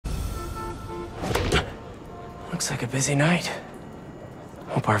Looks like a busy night.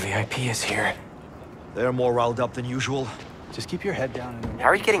 Hope our VIP is here. They're more riled up than usual. Just keep your head down and... How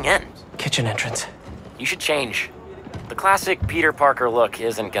are you getting in? Kitchen entrance. You should change. The classic Peter Parker look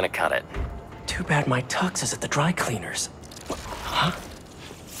isn't gonna cut it. Too bad my tux is at the dry cleaners. Huh?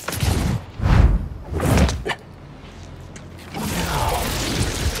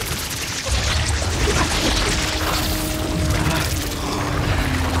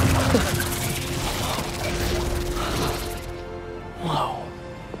 Whoa.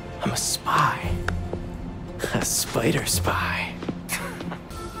 I'm a spy. A spider spy.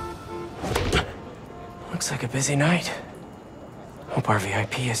 Looks like a busy night. Hope our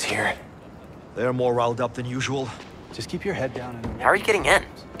VIP is here. They're more riled up than usual. Just keep your head down and... How are you getting in?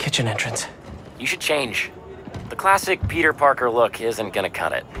 Kitchen entrance. You should change. The classic Peter Parker look isn't gonna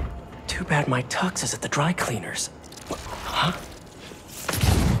cut it. Too bad my tux is at the dry cleaners. Huh?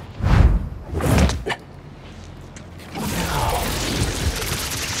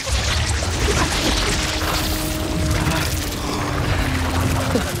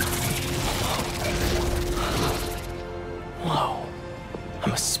 Whoa.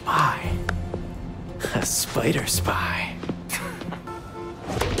 I'm a spy. A spider spy.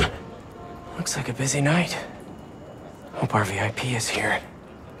 Looks like a busy night. Hope our VIP is here.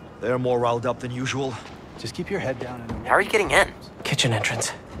 They're more riled up than usual. Just keep your head down and... How are you getting in? Kitchen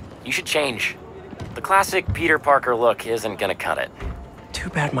entrance. You should change. The classic Peter Parker look isn't gonna cut it. Too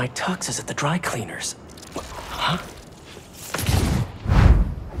bad my tux is at the dry cleaners. Huh?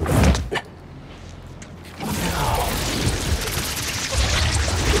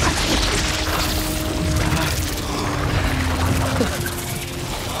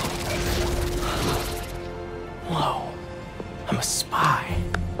 Whoa. I'm a spy.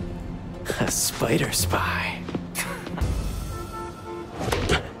 A spider spy.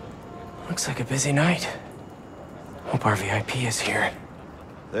 Looks like a busy night. Hope our VIP is here.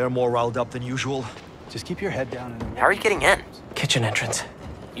 They're more riled up than usual. Just keep your head down and... How are you getting in? Kitchen entrance.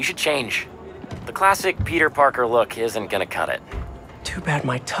 You should change. The classic Peter Parker look isn't gonna cut it. Too bad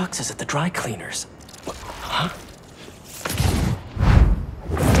my tux is at the dry cleaners. Huh?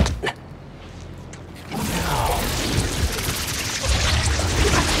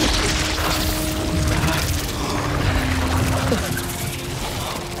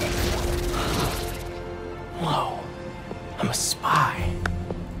 Whoa. I'm a spy.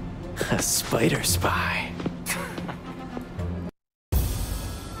 A spider spy.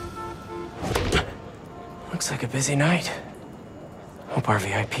 Looks like a busy night. Hope our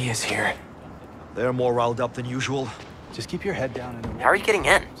VIP is here. They're more riled up than usual. Just keep your head down and... How are you getting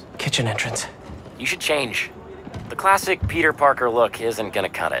in? Kitchen entrance. You should change. The classic Peter Parker look isn't gonna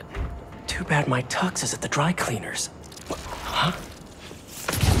cut it. Too bad my tux is at the dry cleaners. Huh?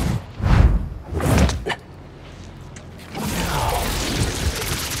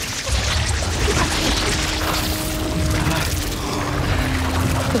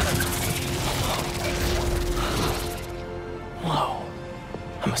 Whoa.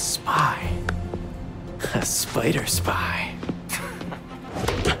 I'm a spy. A spider spy.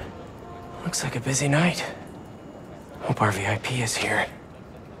 Looks like a busy night. Hope our VIP is here.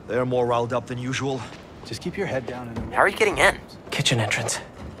 They're more riled up than usual. Just keep your head down and... How are you getting in? Kitchen entrance.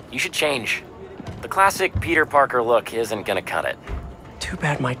 You should change. The classic Peter Parker look isn't gonna cut it. Too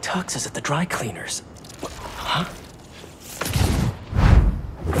bad my tux is at the dry cleaners. Huh?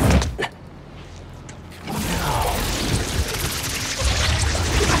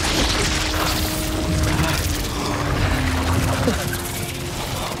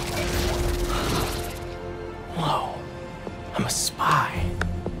 Whoa. I'm a spy.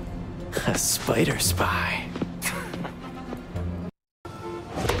 A spider spy.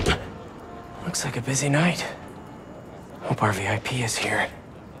 Looks like a busy night. Hope our VIP is here.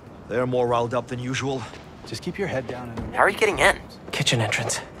 They're more riled up than usual. Just keep your head down and... How are you getting in? Kitchen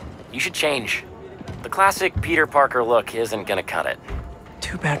entrance. You should change. The classic Peter Parker look isn't gonna cut it.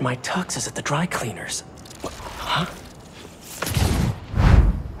 Too bad my tux is at the dry cleaners. Huh?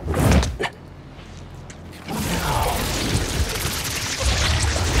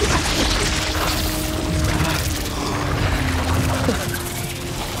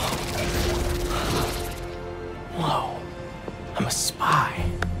 Whoa. I'm a spy.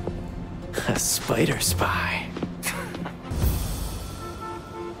 A spider spy.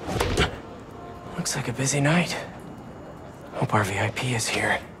 Looks like a busy night. Hope our VIP is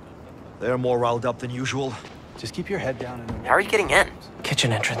here. They're more riled up than usual. Just keep your head down and... How are you getting in?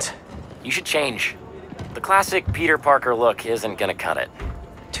 Kitchen entrance. You should change. The classic Peter Parker look isn't gonna cut it.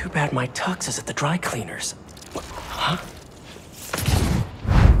 Too bad my tux is at the dry cleaners. Huh?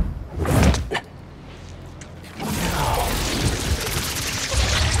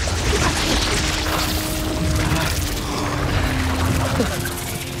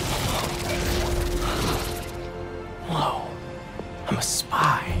 a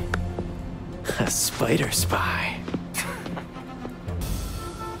spy. A spider spy.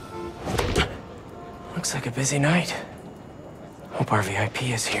 Looks like a busy night. Hope our VIP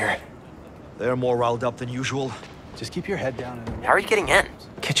is here. They're more riled up than usual. Just keep your head down and... How are you getting in?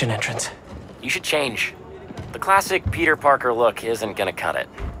 Kitchen entrance. You should change. The classic Peter Parker look isn't gonna cut it.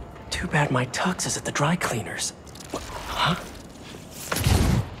 Too bad my tux is at the dry cleaners. Huh?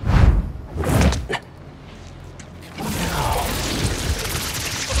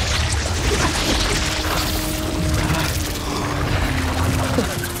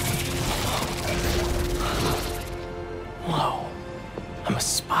 Whoa. I'm a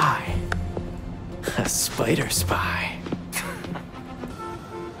spy. A spider spy.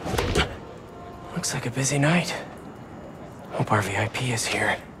 Looks like a busy night. Hope our VIP is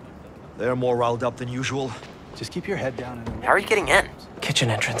here. They're more riled up than usual. Just keep your head down and... How are you getting in? Kitchen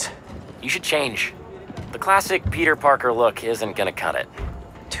entrance. You should change. The classic Peter Parker look isn't gonna cut it.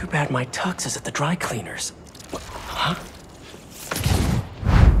 Too bad my tux is at the dry cleaners. Huh?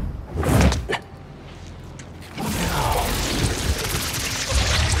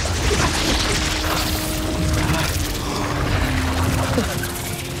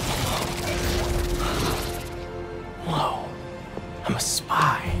 Whoa. I'm a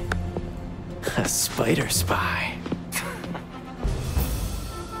spy. A spider spy.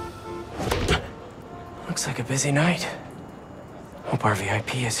 Looks like a busy night. Hope our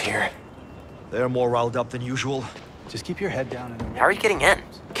VIP is here. They're more riled up than usual. Just keep your head down and... How are you getting in?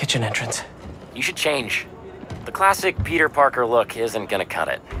 Kitchen entrance. You should change. The classic Peter Parker look isn't gonna cut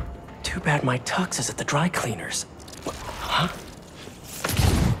it. Too bad my tux is at the dry cleaners. Huh?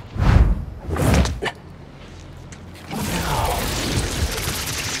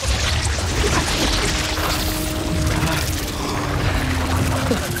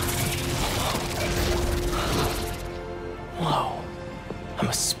 Whoa. I'm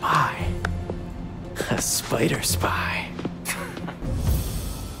a spy. A spider spy.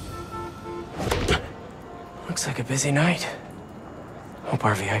 Looks like a busy night. Hope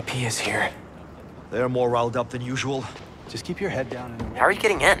our VIP is here. They're more riled up than usual. Just keep your head down and... How are you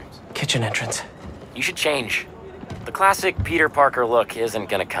getting in? Kitchen entrance. You should change. The classic Peter Parker look isn't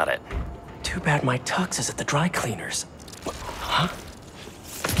gonna cut it. Too bad my tux is at the dry cleaners. Huh?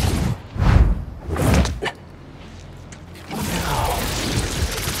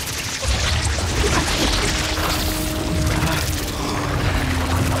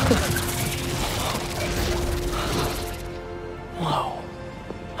 Whoa.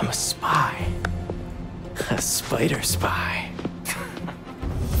 I'm a spy. A spider spy.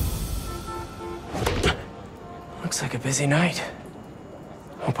 Looks like a busy night.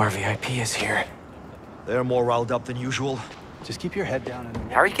 Hope our VIP is here. They're more riled up than usual. Just keep your head down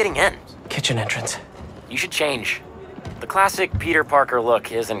and... How are you getting in? Kitchen entrance. You should change. The classic Peter Parker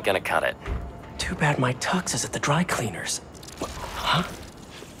look isn't gonna cut it. Too bad my tux is at the dry cleaners. Huh?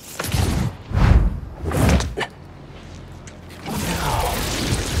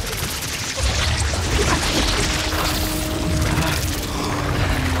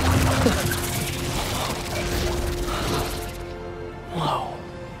 Whoa.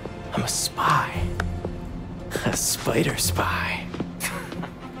 I'm a spy. A spider spy.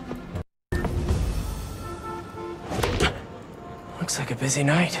 Looks like a busy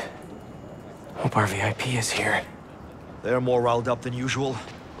night. Hope our VIP is here. They're more riled up than usual.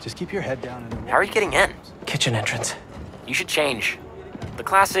 Just keep your head down and... How are you getting in? Kitchen entrance. You should change. The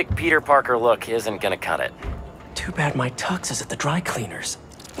classic Peter Parker look isn't gonna cut it. Too bad my tux is at the dry cleaners.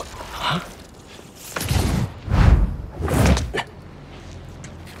 Huh?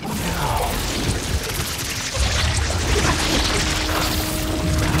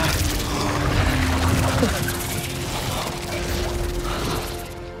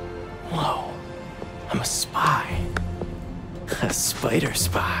 Whoa. I'm a spy. A spider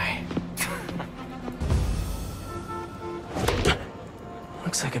spy.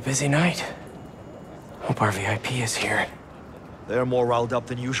 Looks like a busy night. Hope our VIP is here. They're more riled up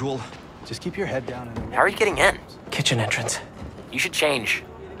than usual. Just keep your head down and... How are you getting in? Kitchen entrance. You should change.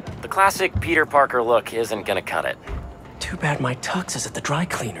 The classic Peter Parker look isn't gonna cut it. Too bad my tux is at the dry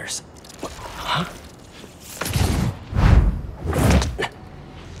cleaners. Huh?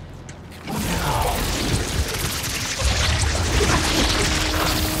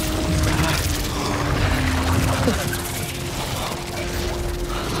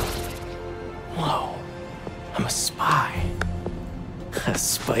 Whoa. I'm a spy. A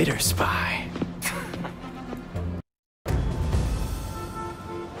spider spy.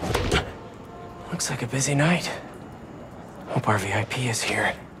 Looks like a busy night. Hope our VIP is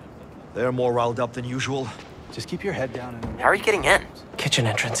here. They're more riled up than usual. Just keep your head down and... How are you getting in? Kitchen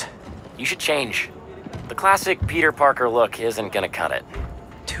entrance. You should change. The classic Peter Parker look isn't gonna cut it.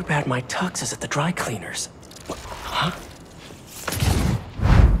 Too bad my tux is at the dry cleaners. Huh?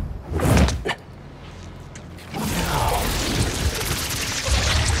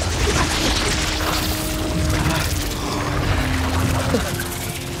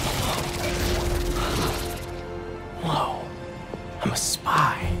 Whoa. I'm a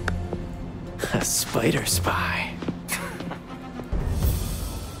spy. A spider spy.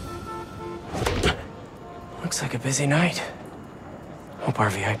 Looks like a busy night. Hope our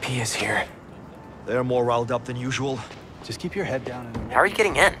VIP is here. They're more riled up than usual. Just keep your head down and... How are you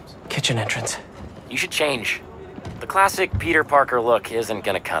getting in? Kitchen entrance. You should change. The classic Peter Parker look isn't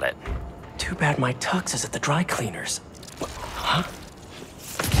gonna cut it. Too bad my tux is at the dry cleaners. Huh?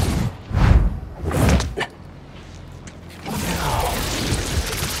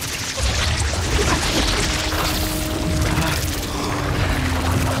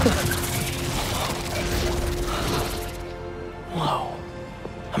 Whoa.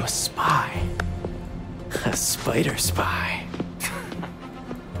 I'm a spy. A spider spy.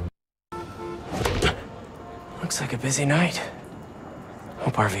 Looks like a busy night.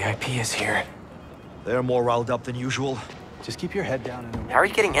 Hope our VIP is here. They're more riled up than usual. Just keep your head down and... How are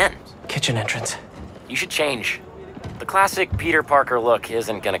you getting in? Kitchen entrance. You should change. The classic Peter Parker look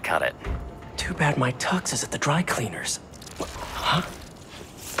isn't gonna cut it. Too bad my tux is at the dry cleaners. Huh?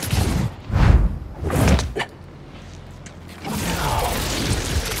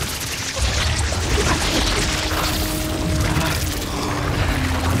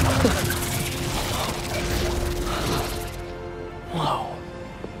 Whoa.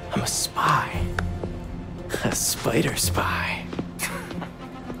 I'm a spy. A spider spy.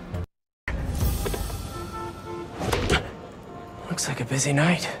 Looks like a busy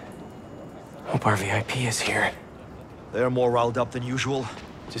night. Hope our VIP is here. They're more riled up than usual.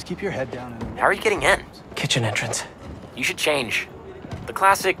 Just keep your head down and... How are you getting in? Kitchen entrance. You should change. The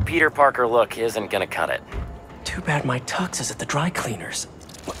classic Peter Parker look isn't gonna cut it. Too bad my tux is at the dry cleaners.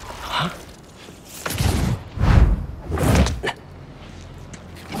 Huh?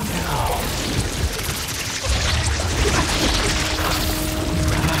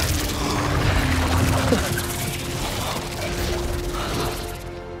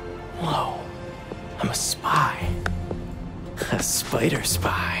 Whoa. I'm a spy. A spider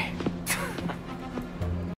spy.